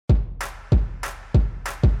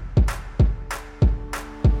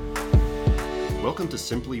Welcome to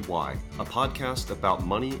Simply Why, a podcast about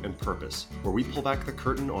money and purpose, where we pull back the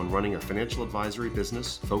curtain on running a financial advisory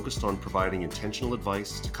business focused on providing intentional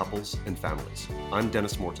advice to couples and families. I'm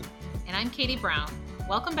Dennis Morton. And I'm Katie Brown.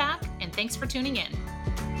 Welcome back, and thanks for tuning in.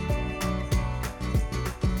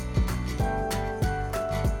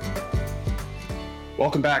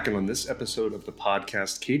 Welcome back, and on this episode of the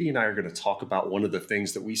podcast, Katie and I are going to talk about one of the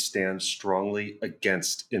things that we stand strongly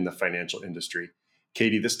against in the financial industry.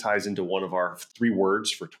 Katie, this ties into one of our 3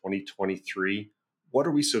 words for 2023. What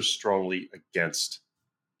are we so strongly against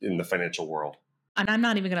in the financial world? And I'm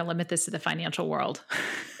not even going to limit this to the financial world.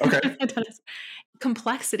 Okay.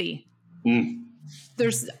 Complexity.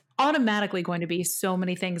 There's automatically going to be so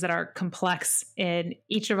many things that are complex in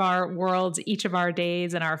each of our worlds, each of our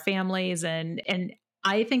days, and our families. And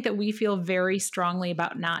I think that we feel very strongly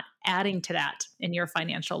about not adding to that in your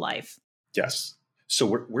financial life. Yes. So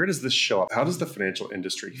where does this show up? How does the financial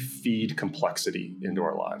industry feed complexity into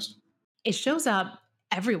our lives? It shows up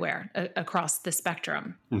everywhere across the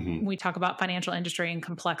spectrum. Mm-hmm. We talk about financial industry and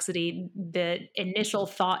complexity. The initial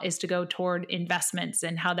thought is to go toward investments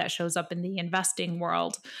and how that shows up in the investing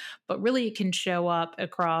world. But really, it can show up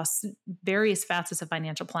across various facets of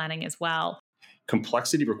financial planning as well.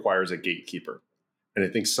 Complexity requires a gatekeeper. And I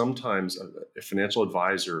think sometimes a financial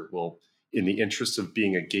advisor will, in the interest of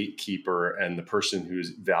being a gatekeeper and the person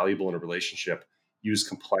who's valuable in a relationship, use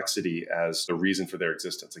complexity as the reason for their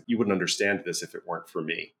existence. Like, you wouldn't understand this if it weren't for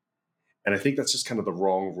me. And I think that's just kind of the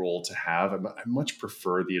wrong role to have. I much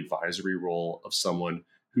prefer the advisory role of someone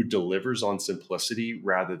who delivers on simplicity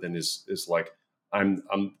rather than is like, I'm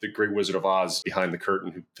the great Wizard of Oz behind the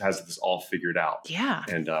curtain who has this all figured out. Yeah.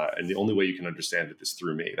 And the only way you can understand it is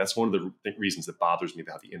through me. That's one of the reasons that bothers me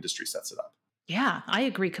about how the industry sets it up. Yeah, I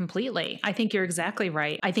agree completely. I think you're exactly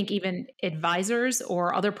right. I think even advisors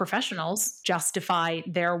or other professionals justify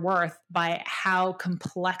their worth by how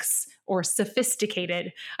complex or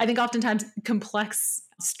sophisticated. I think oftentimes complex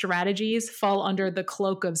strategies fall under the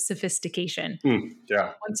cloak of sophistication.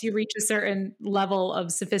 Yeah. Once you reach a certain level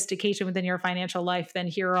of sophistication within your financial life, then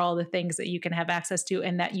here are all the things that you can have access to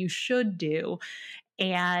and that you should do.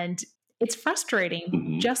 And it's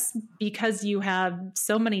frustrating just because you have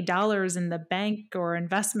so many dollars in the bank or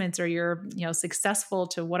investments, or you're, successful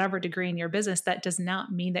to whatever degree in your business. That does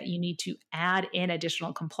not mean that you need to add in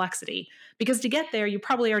additional complexity, because to get there, you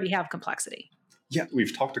probably already have complexity. Yeah,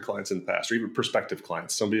 we've talked to clients in the past, or even prospective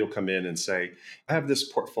clients. Somebody will come in and say, I have this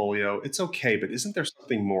portfolio. It's okay, but isn't there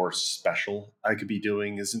something more special I could be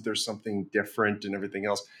doing? Isn't there something different and everything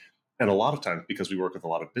else? And a lot of times, because we work with a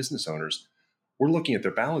lot of business owners, we're looking at their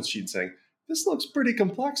balance sheet and saying, this looks pretty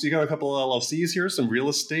complex. You got a couple of LLCs here, some real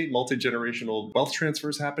estate, multi-generational wealth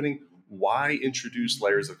transfers happening. Why introduce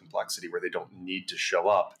layers of complexity where they don't need to show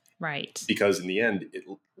up? Right. Because in the end, it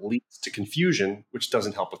leads to confusion, which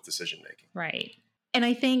doesn't help with decision making. Right. And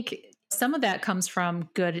I think some of that comes from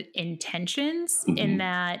good intentions in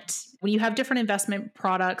that when you have different investment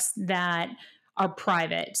products that are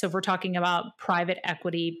private. So if we're talking about private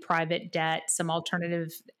equity, private debt, some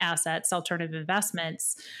alternative assets, alternative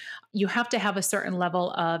investments, you have to have a certain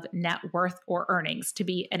level of net worth or earnings to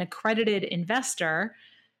be an accredited investor.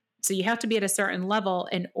 So you have to be at a certain level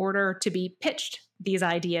in order to be pitched these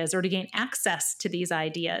ideas or to gain access to these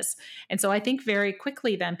ideas. And so I think very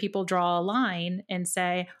quickly then people draw a line and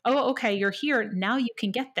say, oh, okay, you're here. Now you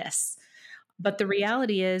can get this. But the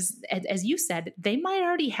reality is, as you said, they might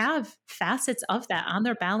already have facets of that on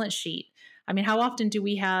their balance sheet. I mean, how often do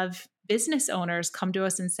we have business owners come to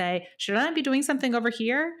us and say, should I be doing something over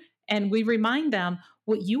here? And we remind them,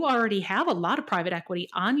 well, you already have a lot of private equity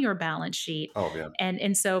on your balance sheet. Oh, yeah.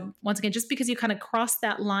 And so once again, just because you kind of cross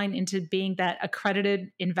that line into being that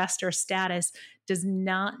accredited investor status does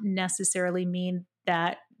not necessarily mean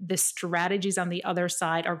that the strategies on the other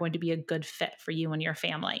side are going to be a good fit for you and your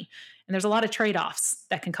family. And there's a lot of trade-offs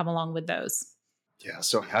that can come along with those. Yeah.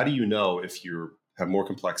 So how do you know if you have more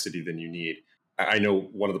complexity than you need? I know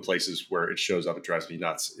one of the places where it shows up, it drives me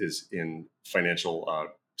nuts, is in financial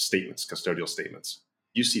statements, custodial statements.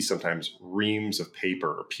 You see sometimes reams of paper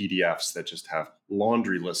or PDFs that just have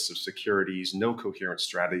laundry lists of securities, no coherent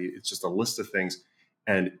strategy. It's just a list of things.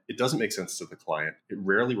 And it doesn't make sense to the client. It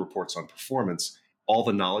rarely reports on performance. All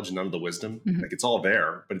the knowledge, none of the wisdom, like it's all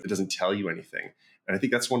there, but it doesn't tell you anything. And I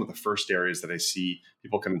think that's one of the first areas that I see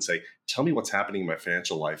people come and say, tell me what's happening in my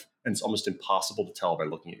financial life. And it's almost impossible to tell by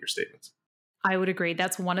looking at your statements. I would agree.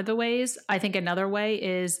 That's one of the ways. I think another way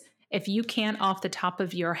is if you can't off the top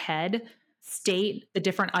of your head state the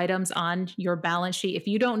different items on your balance sheet, if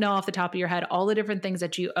you don't know off the top of your head all the different things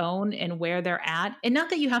that you own and where they're at, and not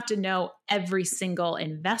that you have to know every single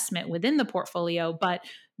investment within the portfolio, but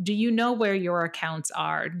Do you know where your accounts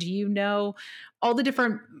are? Do you know all the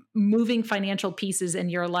different moving financial pieces in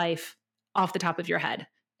your life off the top of your head?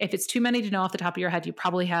 If it's too many to know off the top of your head, you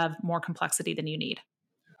probably have more complexity than you need.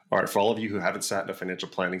 All right, for all of you who haven't sat in a financial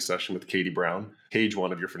planning session with Katie Brown, page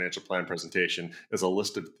 1 of your financial plan presentation is a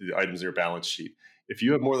list of the items in your balance sheet. If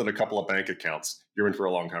you have more than a couple of bank accounts, you're in for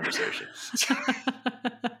a long conversation.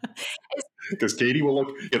 Because Katie will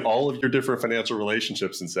look at all of your different financial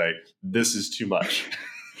relationships and say, this is too much.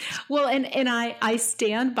 Well, and I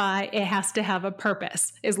stand by it has to have a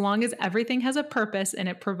purpose. As long as everything has a purpose and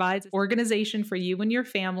it provides organization for you and your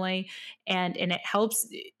family, and it helps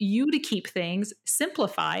you to keep things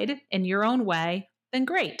simplified in your own way, then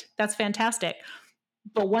great. That's fantastic.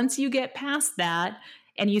 But once you get past that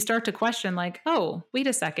and you start to question, like, oh, wait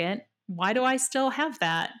a second, why do I still have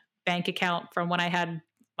that bank account from when I had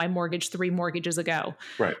my mortgage 3 mortgages ago?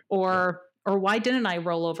 Right. Or why didn't I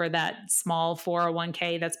roll over that small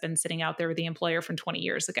 401k that's been sitting out there with the employer from 20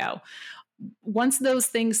 years ago? Once those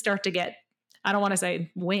things start to get, I don't want to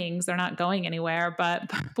say wings, they're not going anywhere,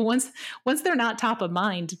 but once they're not top of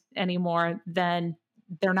mind anymore, then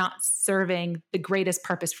they're not serving the greatest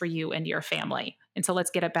purpose for you and your family. And so let's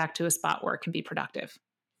get it back to a spot where it can be productive.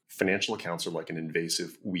 Financial accounts are like an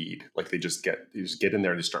invasive weed. Like they just get in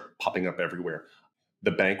there and they start popping up everywhere. The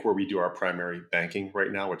bank where we do our primary banking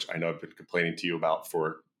right now, which I know I've been complaining to you about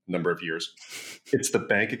for a number of years, it's the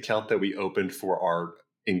bank account that we opened for our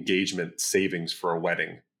engagement savings for a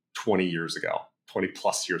wedding 20 years ago, 20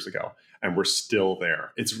 plus years ago. And we're still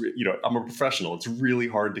there. It's, I'm a professional. It's really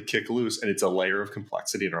hard to kick loose. And it's a layer of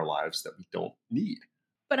complexity in our lives that we don't need.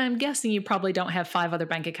 But I'm guessing you probably don't have 5 other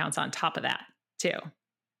bank accounts on top of that too.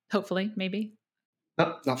 Hopefully, maybe.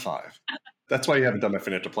 Not 5. That's why you haven't done my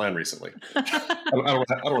financial plan recently. I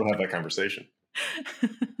don't have that conversation.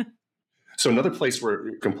 So another place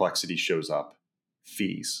where complexity shows up,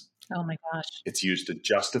 fees. Oh my gosh. It's used to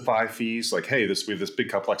justify fees. Like, hey, we have this big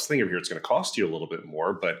complex thing over here. It's going to cost you a little bit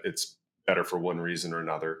more, but it's better for one reason or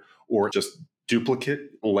another. Or just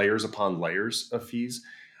duplicate layers upon layers of fees.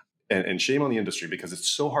 And shame on the industry because it's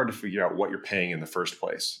so hard to figure out what you're paying in the first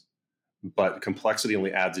place. But complexity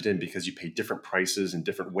only adds it in because you pay different prices in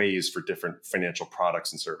different ways for different financial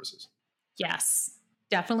products and services. Yes,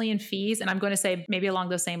 definitely in fees. And I'm going to say maybe along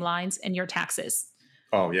those same lines in your taxes.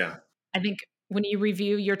 Oh, yeah. I think when you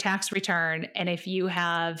review your tax return, and if you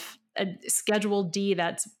have a Schedule D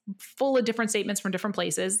that's full of different statements from different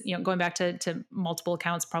places, going back to multiple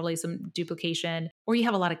accounts, probably some duplication, or you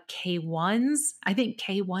have a lot of K1s. I think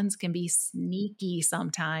K1s can be sneaky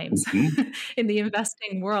sometimes in the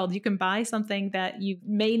investing world. You can buy something that you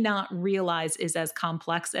may not realize is as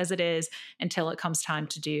complex as it is until it comes time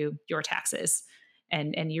to do your taxes.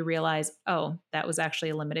 And you realize, oh, that was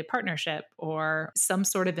actually a limited partnership or some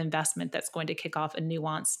sort of investment that's going to kick off a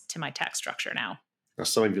nuance to my tax structure now. Now,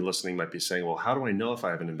 some of you listening might be saying, well, how do I know if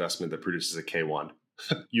I have an investment that produces a K1?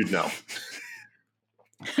 You'd know.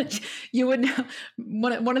 You would know.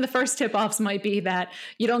 One of the first tip-offs might be that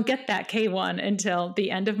you don't get that K1 until the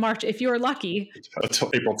end of March, if you're lucky. Until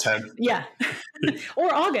April 10th. Yeah.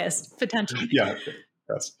 Or August, potentially. Yeah.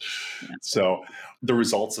 Yes. So the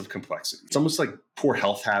results of complexity. It's almost like poor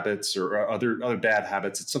health habits or other bad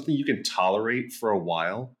habits. It's something you can tolerate for a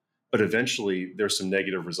while, but eventually there's some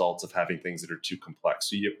negative results of having things that are too complex.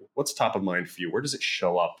 So what's top of mind for you? Where does it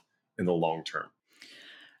show up in the long term?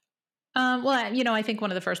 Well, I think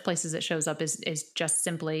one of the first places it shows up is just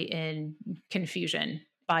simply in confusion.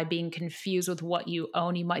 By being confused with what you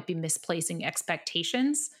own, you might be misplacing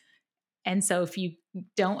expectations. And so if you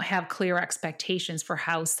don't have clear expectations for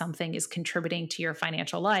how something is contributing to your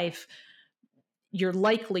financial life, you're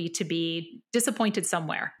likely to be disappointed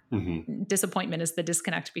somewhere. Mm-hmm. Disappointment is the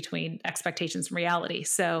disconnect between expectations and reality.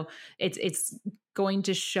 So it's going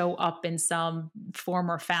to show up in some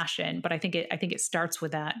form or fashion, but I think it starts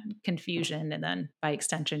with that confusion, and then by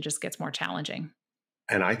extension just gets more challenging.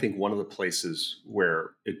 And I think one of the places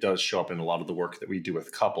where it does show up in a lot of the work that we do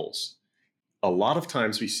with couples, a lot of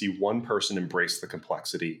times we see one person embrace the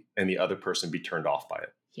complexity and the other person be turned off by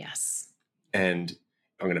it. Yes. And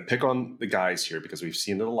I'm going to pick on the guys here because we've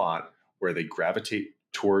seen it a lot where they gravitate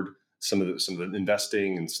toward some of the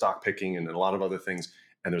investing and stock picking and a lot of other things.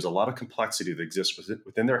 And there's a lot of complexity that exists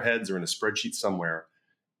within their heads or in a spreadsheet somewhere.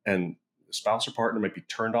 And the spouse or partner might be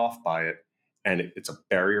turned off by it. And it's a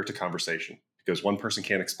barrier to conversation because one person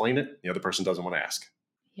can't explain it. The other person doesn't want to ask.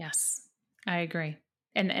 Yes, I agree.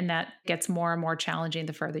 And that gets more and more challenging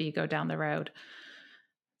the further you go down the road.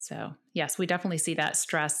 So yes, we definitely see that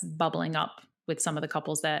stress bubbling up with some of the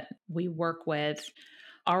couples that we work with.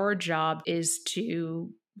 Our job is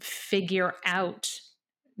to figure out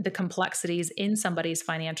the complexities in somebody's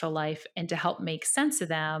financial life and to help make sense of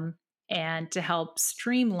them and to help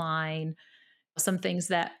streamline some things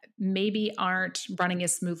that maybe aren't running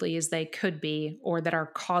as smoothly as they could be or that are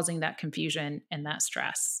causing that confusion and that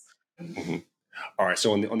stress. Mhm. All right.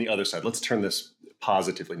 So on the other side, let's turn this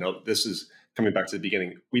positively. Now, this is coming back to the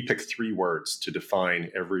beginning. We picked 3 words to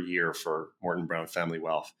define every year for Morton Brown Family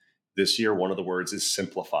Wealth. This year, one of the words is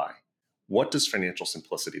simplify. What does financial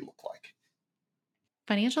simplicity look like?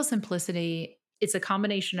 Financial simplicity is a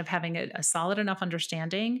combination of having a solid enough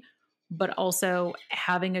understanding, but also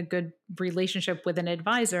having a good relationship with an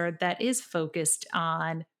advisor that is focused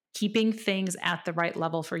on keeping things at the right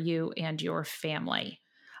level for you and your family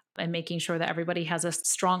and making sure that everybody has a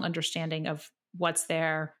strong understanding of what's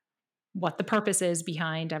there, what the purpose is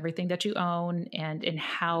behind everything that you own, and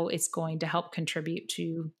how it's going to help contribute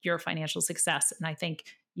to your financial success. And I think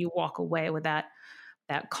you walk away with that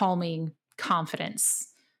calming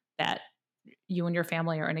confidence that you and your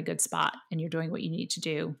family are in a good spot and you're doing what you need to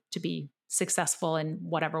do to be successful in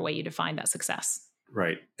whatever way you define that success.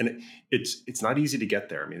 Right. And it's not easy to get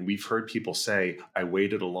there. I mean, we've heard people say, I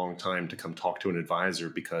waited a long time to come talk to an advisor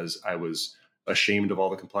because I was ashamed of all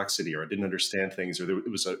the complexity, or I didn't understand things, or it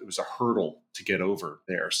was a hurdle to get over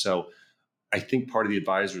there. So I think part of the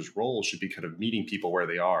advisor's role should be kind of meeting people where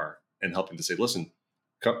they are and helping to say, listen,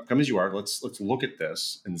 come as you are. Let's look at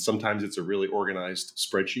this. And sometimes it's a really organized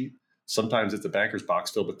spreadsheet. Sometimes it's a banker's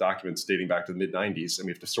box filled with documents dating back to the mid 90s, and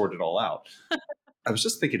we have to sort it all out. I was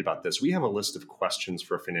just thinking about this. We have a list of questions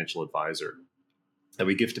for a financial advisor that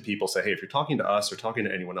we give to people. Say, hey, if you're talking to us or talking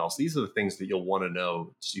to anyone else, these are the things that you'll want to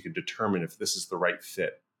know so you can determine if this is the right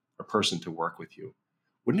fit or person to work with you.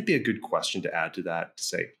 Wouldn't it be a good question to add to that to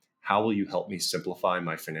say, how will you help me simplify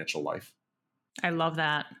my financial life? I love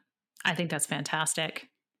that. I think that's fantastic.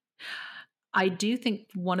 I do think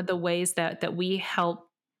one of the ways that we help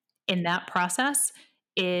in that process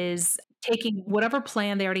is taking whatever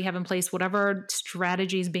plan they already have in place, whatever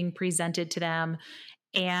strategy is being presented to them,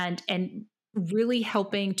 and really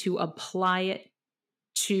helping to apply it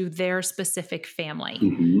to their specific family.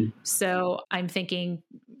 Mm-hmm. So I'm thinking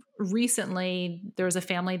recently there was a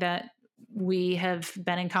family that we have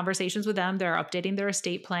been in conversations with them. They're updating their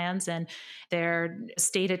estate plans, and their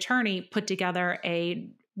state attorney put together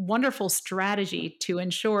a wonderful strategy to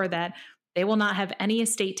ensure that they will not have any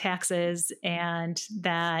estate taxes and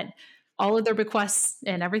that all of their bequests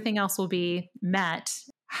and everything else will be met.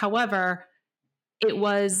 However, it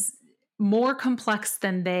was more complex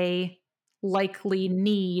than they likely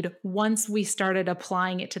need once we started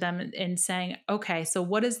applying it to them and saying, okay, so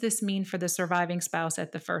what does this mean for the surviving spouse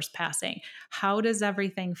at the first passing? How does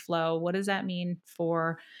everything flow? What does that mean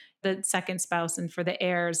for the second spouse and for the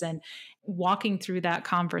heirs? And walking through that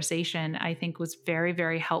conversation, I think was very,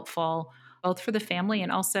 very helpful, both for the family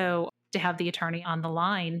and also to have the attorney on the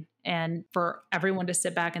line and for everyone to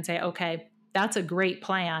sit back and say, okay, that's a great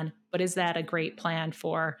plan, but is that a great plan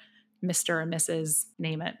for Mr. and Mrs.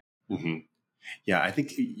 Name it? Mm-hmm. Yeah, I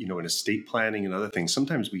think, in estate planning and other things,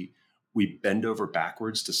 sometimes we bend over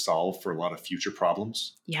backwards to solve for a lot of future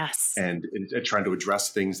problems Yes. and trying to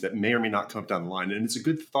address things that may or may not come up down the line. And it's a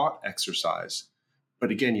good thought exercise.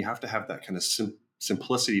 But again, you have to have that kind of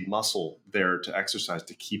simplicity muscle there to exercise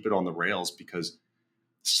to keep it on the rails, because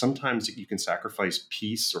sometimes you can sacrifice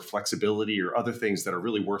peace or flexibility or other things that are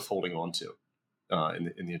really worth holding on to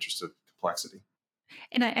in the interest of complexity.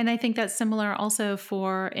 And I think that's similar also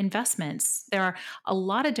for investments. There are a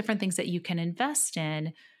lot of different things that you can invest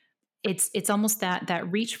in. It's almost that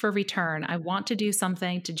reach for return. I want to do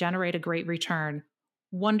something to generate a great return.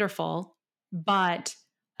 Wonderful. But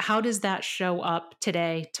how does that show up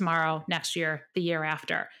today, tomorrow, next year, the year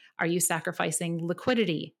after? Are you sacrificing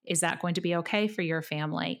liquidity? Is that going to be okay for your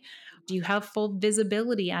family? Do you have full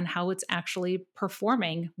visibility on how it's actually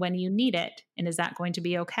performing when you need it? And is that going to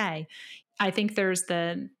be okay? I think there's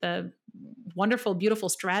the wonderful, beautiful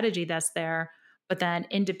strategy that's there, but then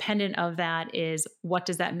independent of that is, what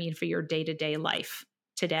does that mean for your day-to-day life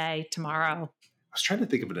today, tomorrow? I was trying to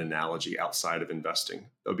think of an analogy outside of investing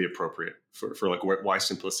that would be appropriate for like why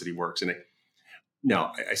simplicity works.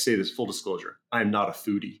 Now, I say this full disclosure, I am not a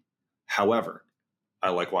foodie. However, I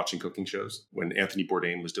like watching cooking shows. When Anthony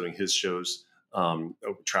Bourdain was doing his shows,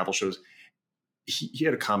 travel shows, he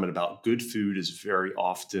had a comment about good food is very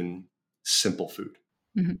often simple food.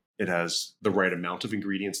 Mm-hmm. It has the right amount of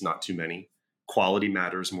ingredients, not too many. Quality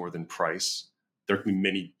matters more than price. There can be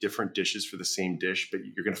many different dishes for the same dish, but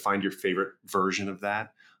you're going to find your favorite version of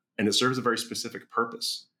that. And it serves a very specific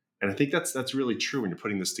purpose. And I think that's really true when you're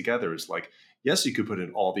putting this together. Is like, yes, you could put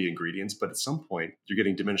in all the ingredients, but at some point you're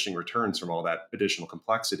getting diminishing returns from all that additional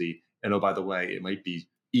complexity. And oh, by the way, it might be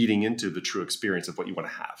eating into the true experience of what you want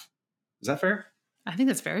to have. Is that fair? I think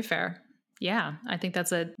that's very fair. Yeah, I think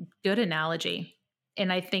that's a good analogy.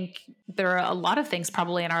 And I think there are a lot of things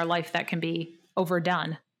probably in our life that can be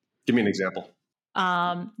overdone. Give me an example.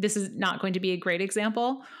 This is not going to be a great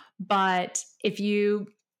example, but if you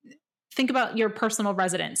think about your personal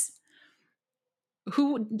residence,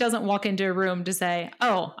 who doesn't walk into a room to say,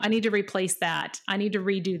 oh, I need to replace that. I need to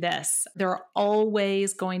redo this. There are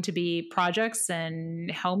always going to be projects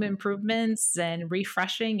and home improvements and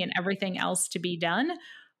refreshing and everything else to be done.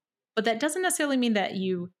 But that doesn't necessarily mean that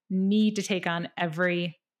you need to take on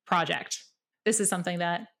every project. This is something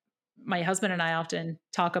that my husband and I often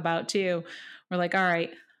talk about too. We're like, all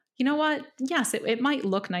right, you know what? Yes, it might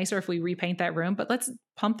look nicer if we repaint that room, but let's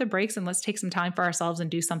pump the brakes and let's take some time for ourselves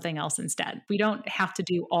and do something else instead. We don't have to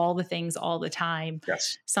do all the things all the time.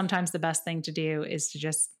 Yes. Sometimes the best thing to do is to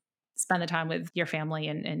just spend the time with your family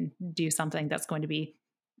and do something that's going to be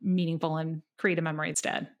meaningful and create a memory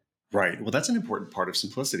instead. Right. Well, that's an important part of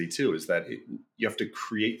simplicity too, is that you have to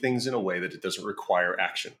create things in a way that it doesn't require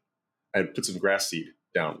action. I had put some grass seed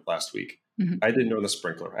down last week. Mm-hmm. I didn't own a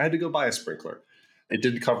sprinkler. I had to go buy a sprinkler. It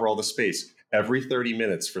didn't cover all the space. Every 30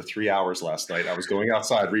 minutes for 3 hours last night, I was going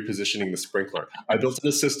outside repositioning the sprinkler. I built in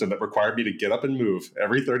a system that required me to get up and move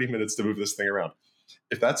every 30 minutes to move this thing around.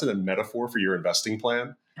 If that's a metaphor for your investing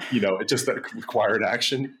plan, it just that required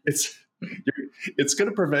action, it's going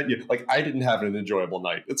to prevent you. Like, I didn't have an enjoyable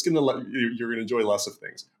night. It's going to let you're going to enjoy less of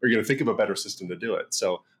things, or you're going to think of a better system to do it.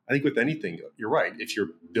 So I think with anything, you're right. If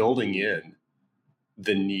you're building in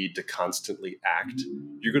the need to constantly act,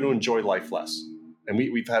 you're going to enjoy life less. And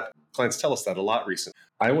we've had clients tell us that a lot recently.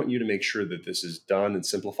 I want you to make sure that this is done and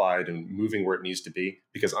simplified and moving where it needs to be,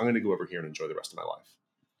 because I'm going to go over here and enjoy the rest of my life.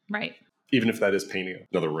 Right. Even if that is painting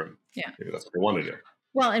another room. Yeah. Maybe that's what I want to do.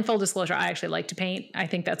 Well, in full disclosure, I actually like to paint. I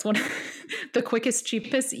think that's one of the quickest,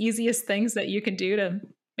 cheapest, easiest things that you can do to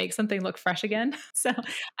make something look fresh again. So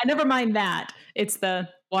I never mind that. It's the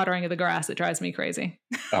watering of the grass that drives me crazy.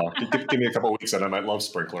 Oh, give me a couple of weeks and I might love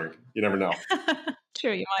sprinklering. You never know.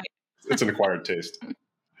 Sure, you might. It's an acquired taste.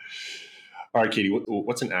 All right, Katie,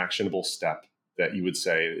 what's an actionable step that you would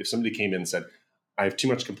say if somebody came in and said, I have too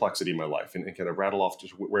much complexity in my life, and kind of rattle off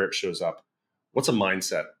just where it shows up? What's a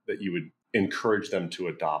mindset that you would encourage them to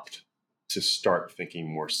adopt to start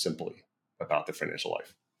thinking more simply about their financial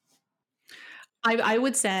life? I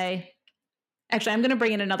would say, actually, I'm going to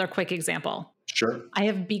bring in another quick example. Sure. I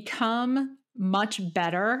have become much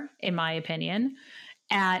better, in my opinion,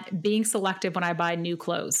 at being selective when I buy new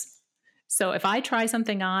clothes. So if I try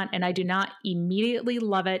something on and I do not immediately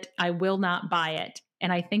love it, I will not buy it.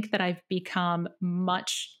 And I think that I've become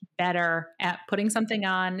much better at putting something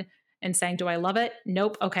on and saying, do I love it?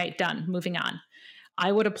 Nope. Okay, done. Moving on.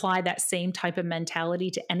 I would apply that same type of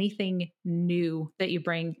mentality to anything new that you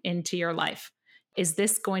bring into your life. Is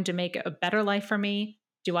this going to make a better life for me?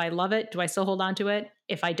 Do I love it? Do I still hold on to it?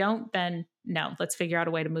 If I don't, then no, let's figure out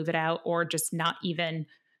a way to move it out, or just not even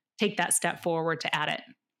take that step forward to add it.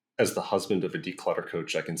 As the husband of a declutter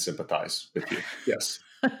coach, I can sympathize with you. Yes.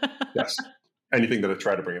 Yes. Anything that I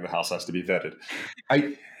try to bring in the house has to be vetted.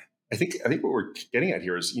 I think what we're getting at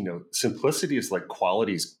here is, simplicity is like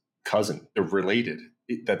quality's cousin. They're related.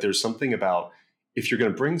 That there's something about, if you're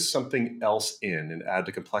going to bring something else in and add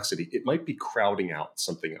to complexity, it might be crowding out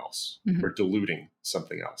something else, mm-hmm. or diluting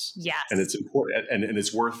something else. Yes. And it's important, and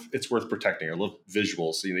it's worth protecting. I love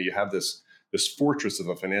visuals. So, you have this fortress of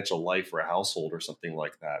a financial life or a household or something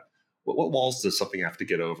like that. What walls does something have to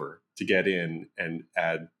get over to get in and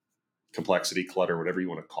add complexity, clutter, whatever you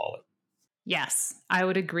want to call it? Yes, I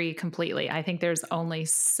would agree completely. I think there's only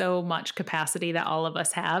so much capacity that all of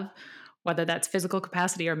us have, whether that's physical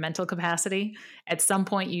capacity or mental capacity. At some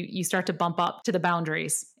point, you start to bump up to the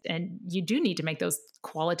boundaries, and you do need to make those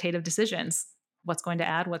qualitative decisions. What's going to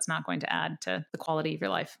add, what's not going to add to the quality of your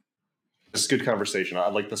life. This is a good conversation. I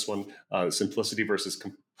like this one, simplicity versus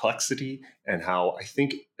complexity, and how I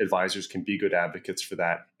think advisors can be good advocates for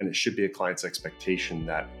that. And it should be a client's expectation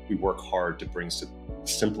that we work hard to bring a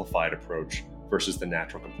simplified approach versus the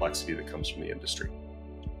natural complexity that comes from the industry.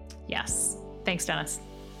 Yes. Thanks, Dennis.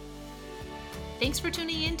 Thanks for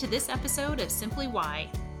tuning in to this episode of Simply Why,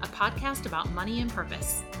 a podcast about money and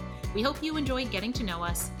purpose. We hope you enjoyed getting to know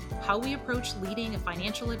us, how we approach leading a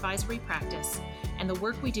financial advisory practice, and the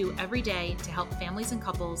work we do every day to help families and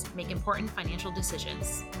couples make important financial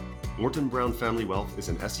decisions. Morton Brown Family Wealth is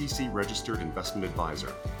an SEC-registered investment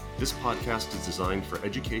advisor. This podcast is designed for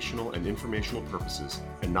educational and informational purposes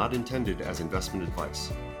and not intended as investment advice.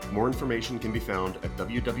 More information can be found at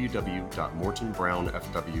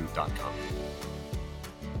www.mortonbrownfw.com.